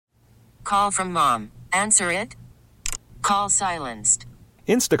call from mom. Answer it. Call silenced.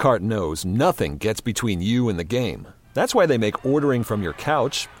 Instacart knows nothing gets between you and the game. That's why they make ordering from your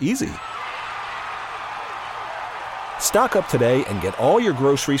couch easy. Stock up today and get all your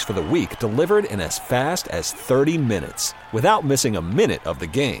groceries for the week delivered in as fast as 30 minutes without missing a minute of the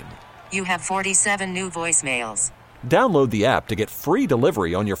game. You have 47 new voicemails. Download the app to get free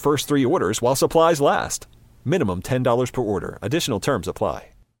delivery on your first 3 orders while supplies last. Minimum $10 per order. Additional terms apply.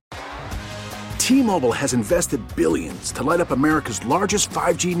 T-Mobile has invested billions to light up America's largest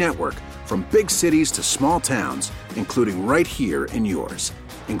 5G network, from big cities to small towns, including right here in yours.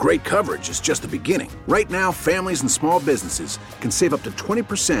 And great coverage is just the beginning. Right now, families and small businesses can save up to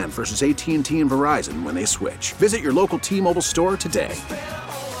 20% versus AT&T and Verizon when they switch. Visit your local T-Mobile store today.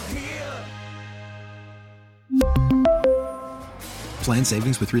 Plan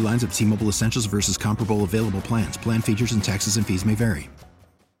savings with 3 lines of T-Mobile Essentials versus comparable available plans. Plan features and taxes and fees may vary.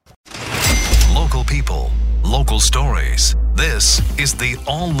 Local people, local stories. This is the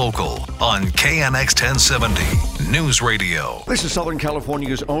All Local on KNX 1070 News Radio. This is Southern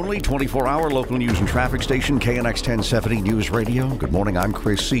California's only 24-hour local news and traffic station, KNX 1070 News Radio. Good morning, I'm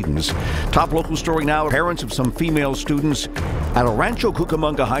Chris Sedens. Top local story now. Parents of some female students at a Rancho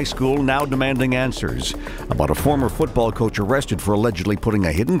Cucamonga High School now demanding answers about a former football coach arrested for allegedly putting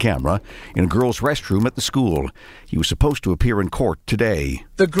a hidden camera in a girl's restroom at the school. He was supposed to appear in court today.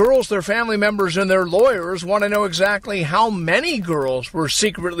 The girls, their family members, and their lawyers want to know exactly how many girls were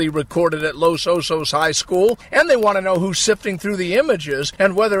secretly recorded at Los Osos High School, and they want to know who's sifting through the images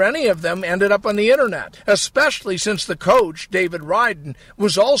and whether any of them ended up on the internet, especially since the coach, David Ryden,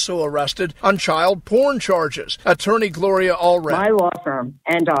 was also arrested on child porn charges. Attorney Gloria Allred. My law firm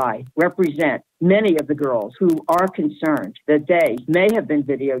and I represent many of the girls who are concerned that they may have been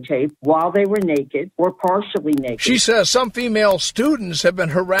videotaped while they were naked or partially naked. She says some female students have been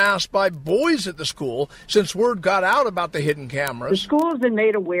harassed by boys at the school since word got out about the hidden cameras. The school has been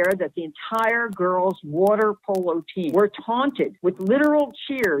made aware that the entire girls' water polo team were taunted with literal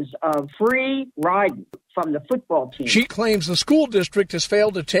cheers of free Ryden from the football team. She claims the school district has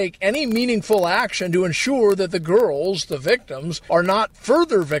failed to take any meaningful action to ensure that the girls, the victims, are not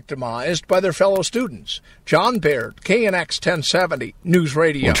further victimized by their fellow students. John Baird, KNX 1070 News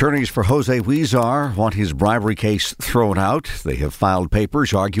Radio. Attorneys for Jose Huizar want his bribery case thrown out. They have filed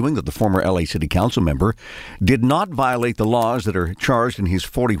papers arguing that the former LA City Council member did not violate the laws that are charged in his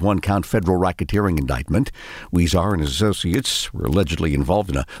 41-count federal racketeering indictment. Huizar and his associates were allegedly involved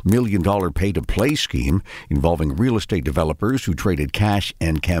in a $1 million pay-to-play scheme involving real estate developers who traded cash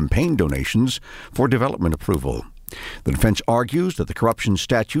and campaign donations for development approval. The defense argues that the corruption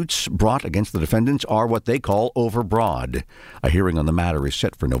statutes brought against the defendants are what they call overbroad. A hearing on the matter is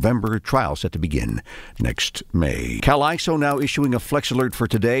set for November, trial set to begin next May. CalISO now issuing a flex alert for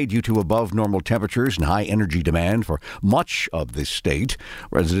today due to above normal temperatures and high energy demand for much of this state.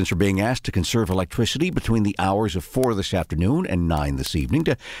 Residents are being asked to conserve electricity between the hours of 4 this afternoon and 9 this evening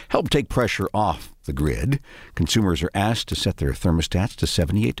to help take pressure off the grid. Consumers are asked to set their thermostats to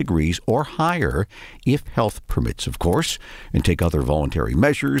 78 degrees or higher, if health permits, of course, and take other voluntary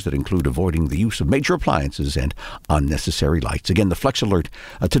measures that include avoiding the use of major appliances and unnecessary lights. Again, the Flex Alert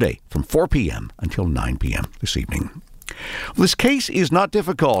today from 4 p.m. until 9 p.m. this evening. This case is not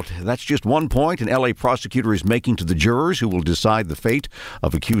difficult. That's just one point an L.A. prosecutor is making to the jurors who will decide the fate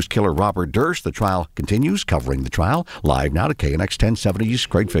of accused killer Robert Durst. The trial continues. Covering the trial, live now to KNX 1070's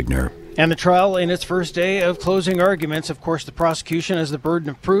Craig Figner. And the trial in its first day of closing arguments. Of course, the prosecution has the burden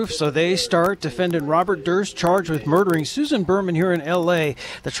of proof, so they start. Defendant Robert Durst charged with murdering Susan Berman here in L.A.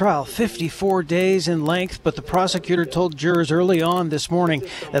 The trial, 54 days in length, but the prosecutor told jurors early on this morning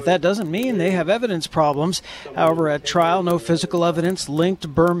that doesn't mean they have evidence problems. However, at trial, no physical evidence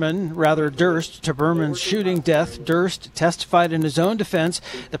linked Durst to Berman's shooting death. Durst testified in his own defense.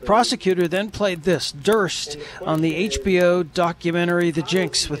 The prosecutor then played this, Durst, on the HBO documentary The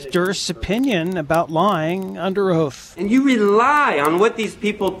Jinx, with Durst's opinion about lying under oath. And you rely on what these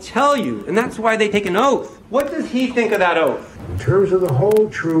people tell you, and that's why they take an oath. What does he think of that oath? In terms of the whole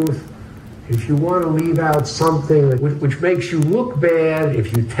truth, if you want to leave out something which makes you look bad,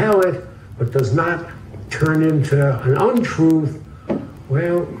 if you tell it, but does not turn into an untruth,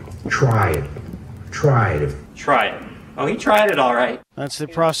 well, try it. Try it. Try it. Oh, he tried it all right. That's the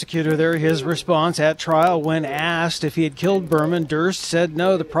prosecutor there. His response at trial when asked if he had killed Berman, Durst said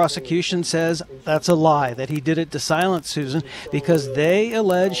no. The prosecution says that's a lie, that he did it to silence Susan because they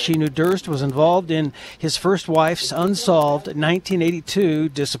allege she knew Durst was involved in his first wife's unsolved 1982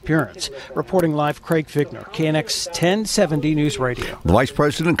 disappearance. Reporting live, Craig Figner, KNX 1070 News Radio. Vice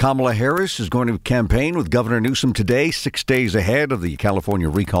President Kamala Harris is going to campaign with Governor Newsom today, 6 days ahead of the California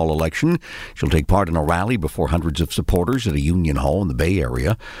recall election. She'll take part in a rally before hundreds of supporters at a Union Hall in the Bay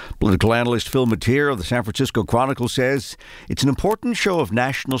Area. Political analyst Phil Matier of the San Francisco Chronicle says it's an important show of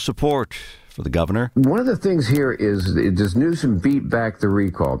national support for the governor. One of the things here is, does Newsom beat back the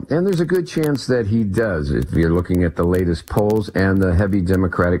recall? And there's a good chance that he does if you're looking at the latest polls and the heavy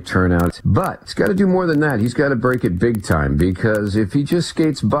Democratic turnout. But he's got to do more than that. He's got to break it big time, because if he just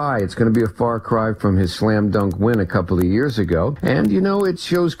skates by, it's going to be a far cry from his slam dunk win a couple of years ago. And, it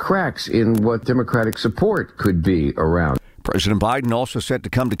shows cracks in what Democratic support could be around. President Biden also set to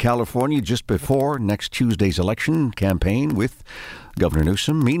come to California just before next Tuesday's election campaign with Governor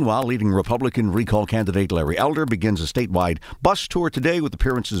Newsom. Meanwhile, leading Republican recall candidate Larry Elder begins a statewide bus tour today with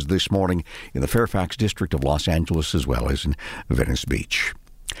appearances this morning in the Fairfax district of Los Angeles as well as in Venice Beach.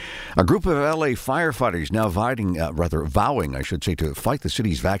 A group of L.A. firefighters now vowing, to fight the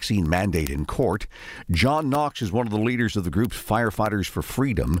city's vaccine mandate in court. John Knox is one of the leaders of the group Firefighters for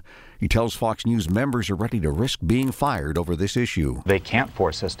Freedom. He tells Fox News members are ready to risk being fired over this issue. They can't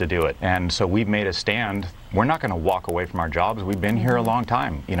force us to do it. And so we've made a stand. We're not going to walk away from our jobs. We've been here a long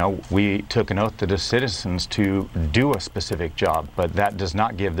time. We took an oath to the citizens to do a specific job, but that does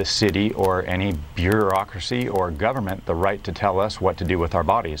not give the city or any bureaucracy or government the right to tell us what to do with our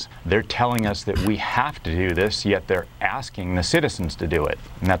bodies. They're telling us that we have to do this, yet they're asking the citizens to do it,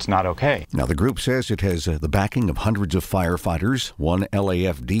 and that's not okay. Now, the group says it has the backing of hundreds of firefighters. One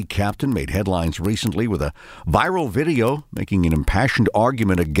LAFD captain made headlines recently with a viral video making an impassioned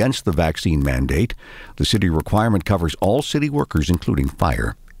argument against the vaccine mandate. The city requirement covers all city workers, including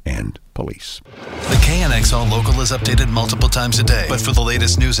fire and police. The KNX All Local is updated multiple times a day. But for the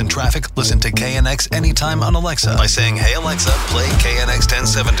latest news and traffic, listen to KNX anytime on Alexa by saying, "Hey Alexa, play KNX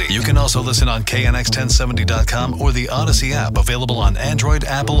 1070. You can also listen on KNX1070.com or the Odyssey app, available on Android,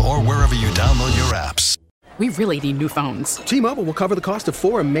 Apple, or wherever you download your apps. We really need new phones. T-Mobile will cover the cost of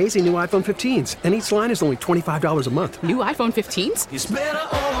 4 amazing new iPhone 15s, and each line is only $25 a month. New iPhone 15s? It's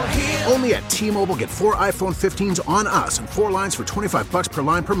better over here. Only at T-Mobile, get 4 iPhone 15s on us and 4 lines for $25 per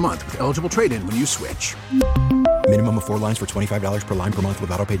line per month with eligible trade-in when you switch. Minimum of 4 lines for $25 per line per month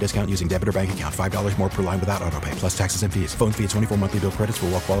with auto-pay discount using debit or bank account. $5 more per line without auto-pay, plus taxes and fees. Phone fee at 24 monthly bill credits for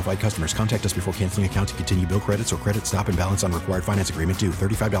well-qualified customers. Contact us before canceling account to continue bill credits or credit stop and balance on required finance agreement due.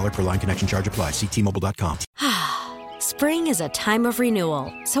 $35 per line connection charge applies. See T-Mobile.com. Spring is a time of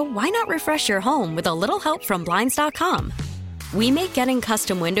renewal, so why not refresh your home with a little help from Blinds.com? We make getting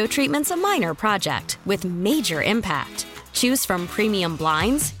custom window treatments a minor project with major impact. Choose from premium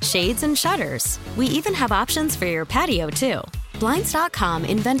blinds, shades, and shutters. We even have options for your patio, too. Blinds.com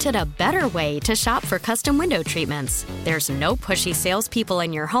invented a better way to shop for custom window treatments. There's no pushy salespeople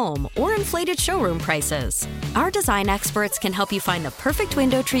in your home or inflated showroom prices. Our design experts can help you find the perfect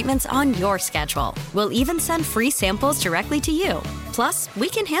window treatments on your schedule. We'll even send free samples directly to you. Plus, we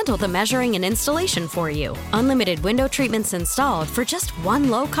can handle the measuring and installation for you. Unlimited window treatments installed for just one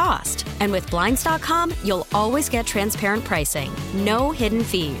low cost. And with Blinds.com, you'll always get transparent pricing. No hidden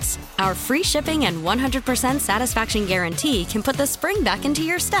fees. Our free shipping and 100% satisfaction guarantee can put the spring back into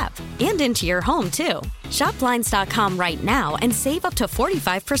your step and into your home, too. Shop Blinds.com right now and save up to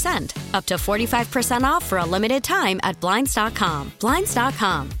 45%. Up to 45% off for a limited time at Blinds.com.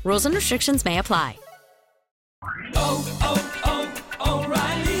 Blinds.com. Rules and restrictions may apply.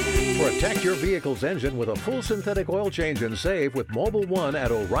 Protect your vehicle's engine with a full synthetic oil change and save with Mobil 1 at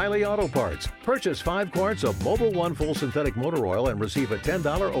O'Reilly Auto Parts. Purchase 5 quarts of Mobil 1 full synthetic motor oil and receive a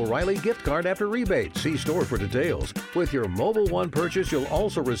 $10 O'Reilly gift card after rebate. See store for details. With your Mobil 1 purchase, you'll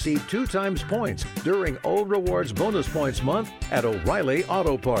also receive 2 times points during O Rewards Bonus Points Month at O'Reilly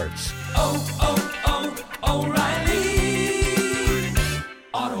Auto Parts. O'Reilly.